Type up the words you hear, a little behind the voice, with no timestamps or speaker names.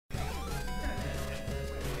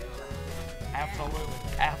Absolutely.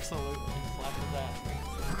 Absolutely. Slap his ass.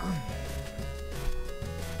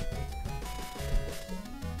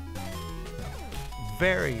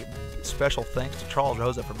 Very special thanks to Charles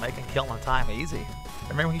Rosa for making killing time easy.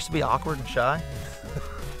 Remember when he used to be awkward and shy?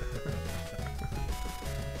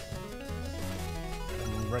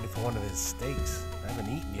 I'm ready for one of his steaks. I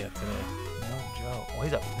haven't eaten yet today. No joke. Well,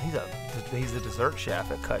 he's the dessert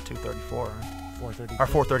chef at Cut 234. Right? 432. Or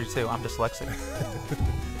 432. I'm dyslexic.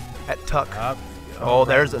 At Tuck. Oh,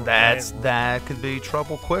 That could be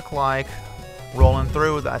trouble quick like rolling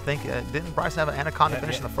through. I think didn't Bryson have an anaconda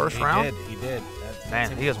finish in the first round? He did.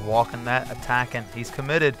 Man, he is walking that, attacking. He's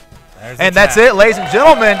committed. And that's it, ladies and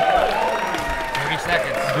gentlemen. 30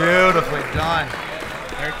 seconds. Beautifully done.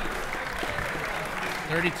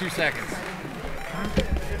 32 seconds.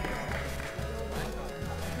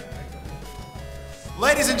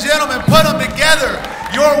 Ladies and gentlemen, put them together.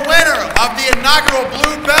 Your winner of the inaugural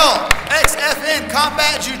Blue Belt XFN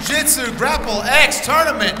Combat Jiu-Jitsu Grapple X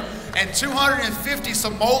Tournament and 250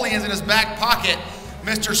 simoleons in his back pocket,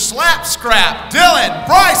 Mr. Slap Scrap Dylan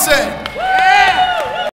Bryson. Yeah!